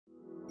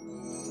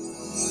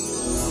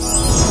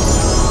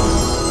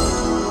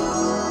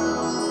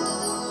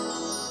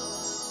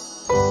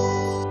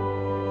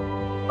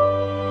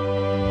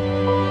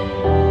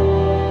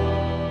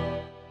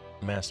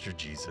Master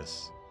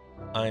Jesus,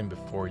 I am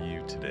before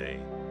you today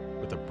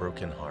with a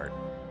broken heart,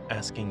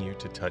 asking you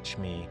to touch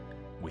me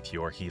with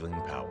your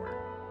healing power.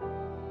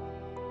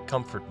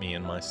 Comfort me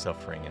in my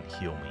suffering and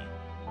heal me.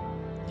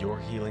 Your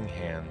healing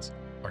hands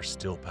are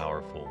still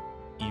powerful,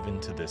 even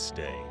to this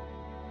day.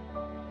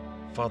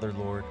 Father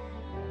Lord,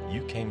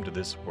 you came to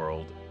this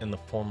world in the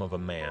form of a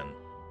man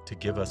to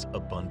give us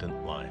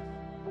abundant life.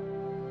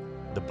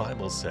 The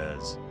Bible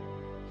says,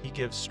 He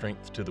gives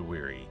strength to the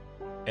weary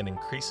and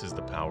increases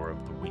the power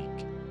of the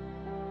weak.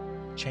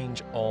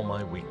 Change all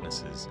my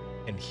weaknesses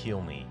and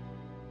heal me.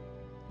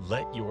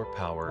 Let your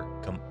power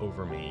come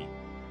over me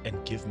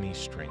and give me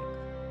strength.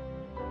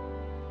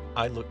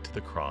 I look to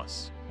the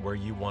cross where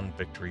you won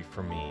victory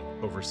for me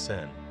over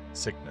sin,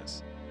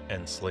 sickness,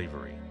 and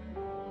slavery.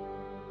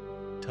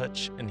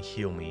 Touch and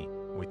heal me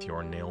with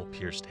your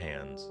nail-pierced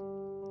hands.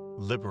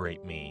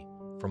 Liberate me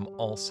from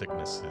all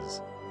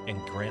sicknesses and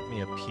grant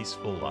me a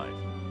peaceful life.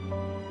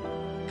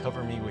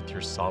 Cover me with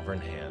your sovereign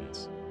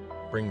hands.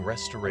 Bring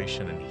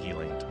restoration and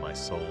healing to my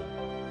soul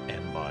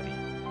and body.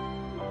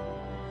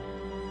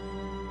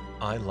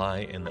 I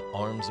lie in the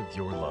arms of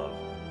your love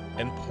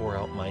and pour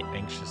out my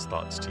anxious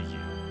thoughts to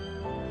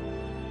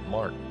you.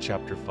 Mark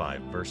chapter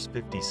 5, verse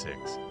 56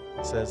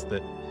 says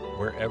that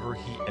wherever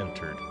he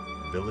entered,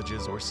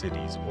 villages or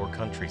cities or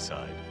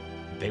countryside,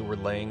 they were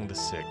laying the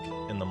sick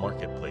in the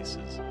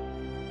marketplaces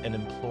and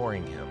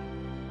imploring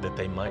him that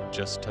they might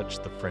just touch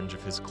the fringe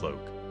of his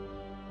cloak,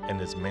 and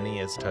as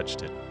many as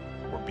touched it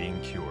were being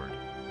cured.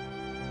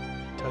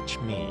 Touch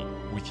me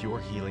with your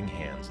healing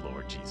hands,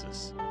 Lord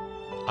Jesus.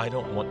 I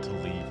don't want to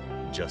leave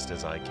just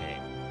as I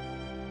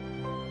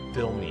came.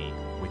 Fill me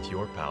with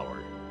your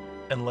power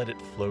and let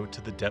it flow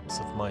to the depths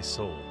of my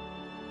soul.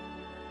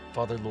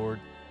 Father Lord,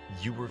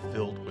 you were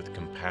filled with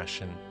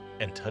compassion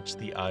and touched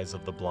the eyes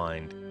of the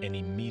blind, and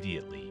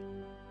immediately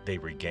they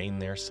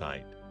regained their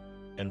sight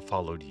and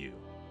followed you.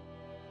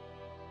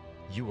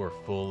 You are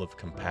full of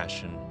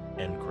compassion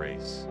and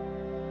grace.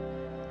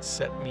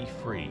 Set me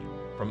free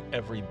from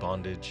every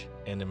bondage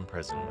and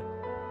imprisonment.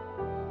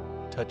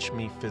 Touch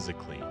me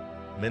physically,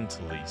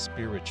 mentally,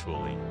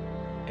 spiritually,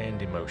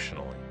 and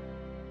emotionally.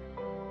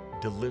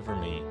 Deliver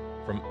me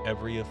from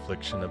every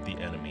affliction of the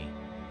enemy.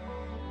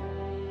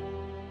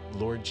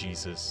 Lord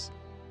Jesus,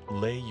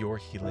 lay your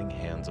healing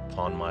hands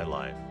upon my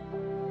life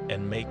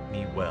and make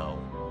me well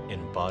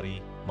in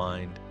body,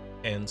 mind,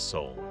 and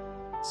soul,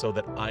 so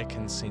that I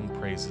can sing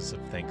praises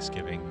of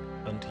thanksgiving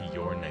unto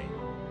your name.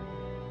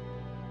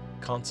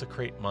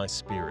 Consecrate my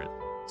spirit,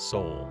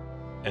 soul,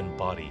 and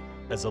body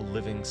as a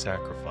living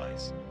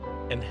sacrifice,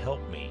 and help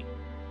me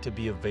to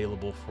be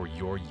available for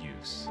your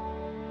use.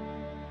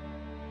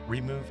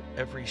 Remove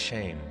every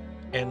shame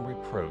and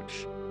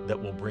reproach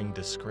that will bring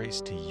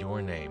disgrace to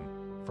your name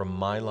from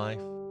my life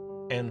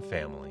and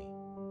family.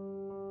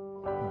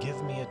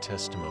 Give me a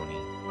testimony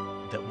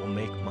that will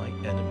make my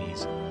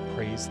enemies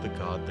praise the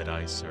God that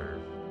I serve.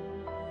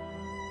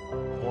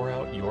 Pour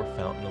out your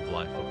fountain of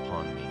life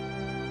upon me.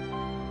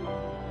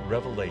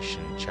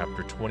 Revelation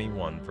chapter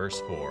 21 verse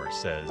 4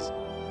 says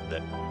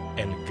that,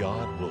 "And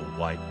God will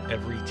wipe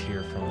every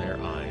tear from their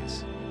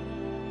eyes.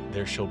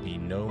 There shall be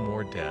no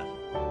more death,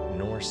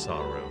 nor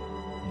sorrow,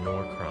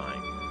 nor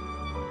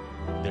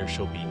crying. There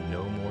shall be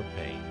no more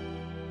pain,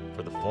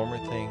 for the former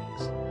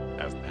things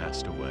have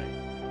passed away."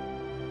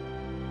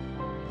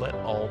 Let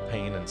all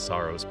pain and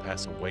sorrows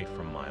pass away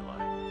from my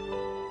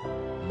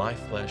life. My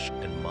flesh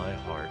and my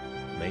heart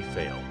may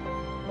fail,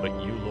 but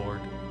you,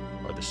 Lord,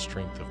 are the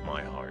strength of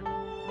my heart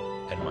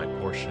and my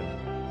portion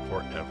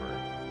forever.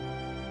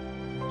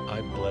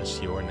 I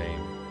bless your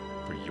name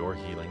for your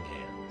healing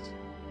hands.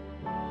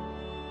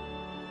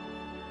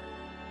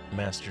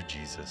 Master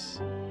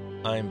Jesus,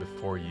 I am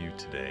before you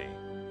today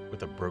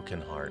with a broken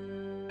heart,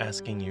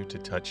 asking you to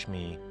touch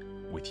me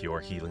with your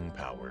healing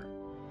power.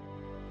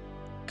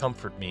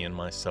 Comfort me in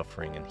my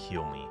suffering and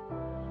heal me.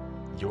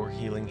 Your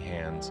healing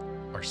hands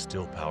are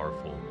still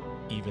powerful,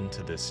 even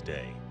to this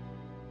day.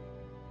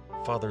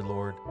 Father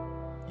Lord,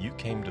 you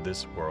came to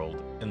this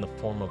world in the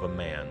form of a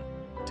man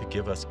to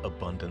give us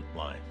abundant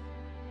life.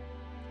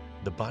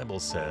 The Bible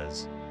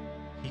says,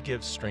 He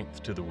gives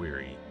strength to the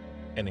weary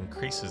and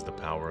increases the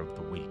power of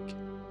the weak.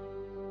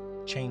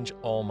 Change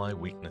all my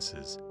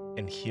weaknesses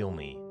and heal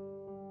me.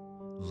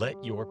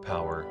 Let your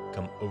power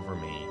come over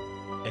me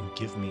and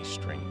give me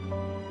strength.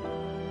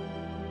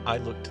 I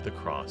look to the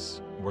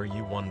cross where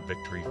you won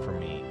victory for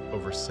me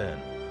over sin,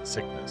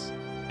 sickness,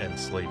 and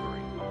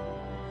slavery.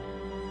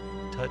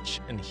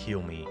 Touch and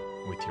heal me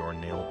with your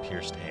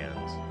nail-pierced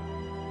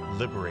hands.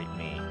 Liberate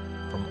me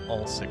from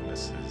all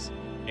sicknesses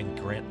and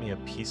grant me a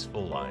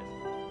peaceful life.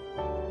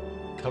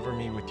 Cover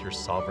me with your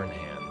sovereign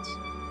hands.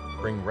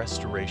 Bring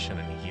restoration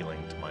and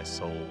healing to my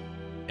soul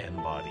and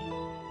body.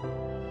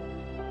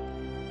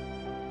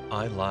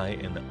 I lie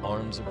in the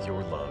arms of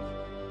your love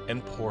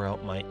and pour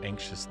out my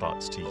anxious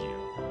thoughts to you.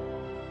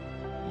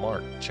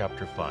 Mark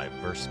chapter 5,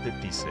 verse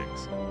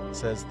 56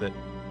 says that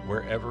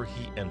wherever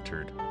he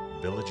entered,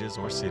 villages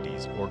or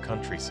cities or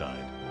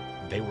countryside,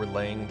 they were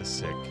laying the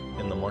sick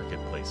in the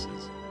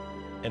marketplaces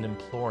and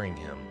imploring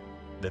him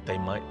that they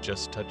might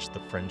just touch the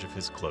fringe of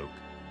his cloak,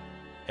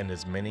 and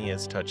as many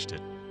as touched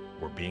it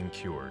were being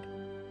cured.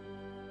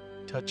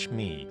 Touch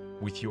me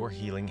with your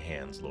healing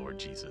hands, Lord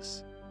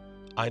Jesus.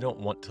 I don't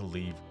want to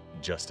leave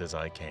just as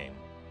I came.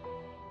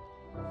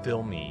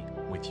 Fill me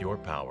with your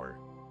power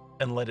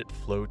and let it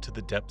flow to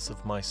the depths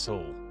of my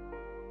soul.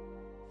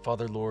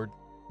 Father, Lord,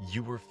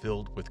 you were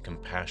filled with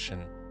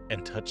compassion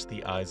and touched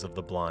the eyes of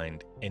the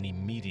blind, and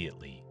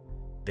immediately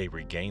they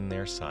regained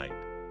their sight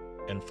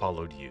and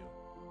followed you.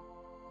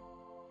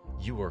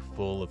 You are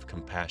full of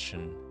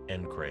compassion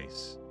and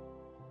grace.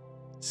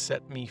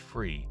 Set me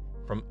free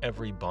from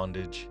every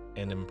bondage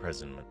and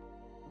imprisonment.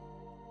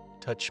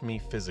 Touch me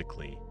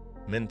physically,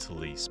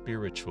 mentally,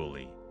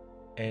 spiritually,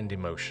 and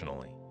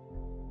emotionally.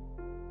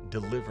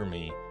 Deliver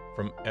me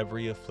from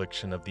every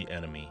affliction of the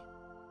enemy.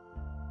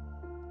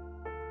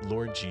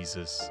 Lord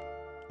Jesus,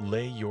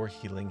 lay your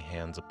healing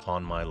hands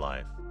upon my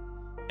life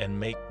and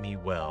make me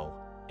well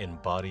in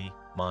body,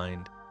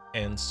 mind,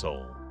 and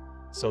soul,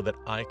 so that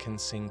I can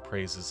sing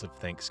praises of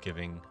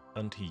thanksgiving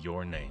unto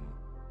your name.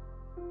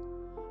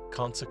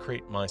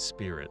 Consecrate my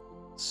spirit,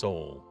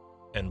 soul,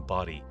 and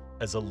body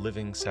as a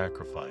living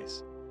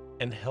sacrifice,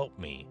 and help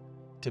me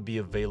to be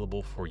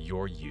available for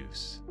your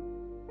use.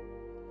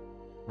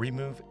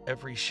 Remove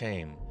every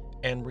shame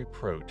and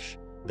reproach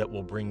that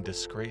will bring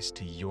disgrace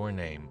to your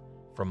name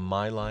from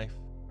my life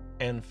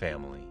and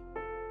family.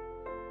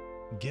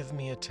 Give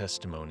me a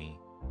testimony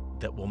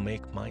that will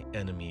make my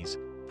enemies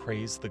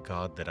praise the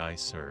God that I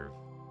serve.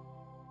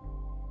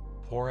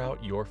 Pour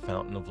out your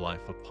fountain of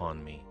life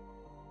upon me.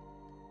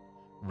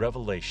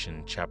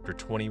 Revelation chapter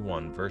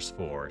 21 verse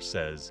 4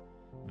 says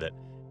that,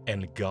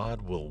 "And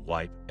God will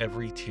wipe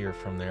every tear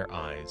from their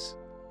eyes.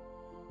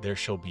 There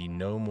shall be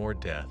no more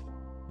death,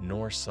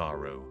 nor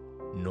sorrow,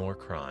 nor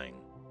crying.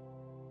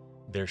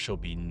 There shall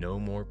be no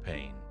more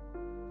pain,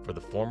 for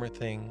the former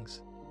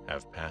things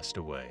have passed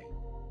away."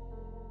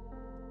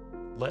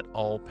 Let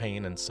all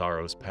pain and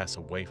sorrows pass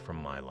away from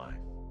my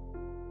life.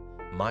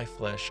 My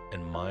flesh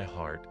and my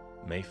heart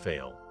may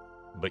fail,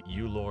 but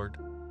you, Lord,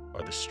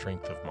 are the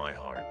strength of my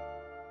heart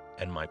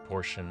and my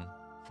portion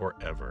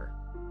forever.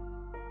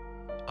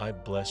 I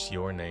bless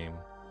your name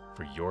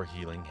for your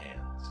healing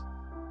hands.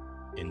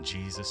 In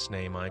Jesus'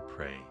 name I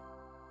pray.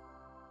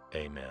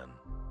 Amen.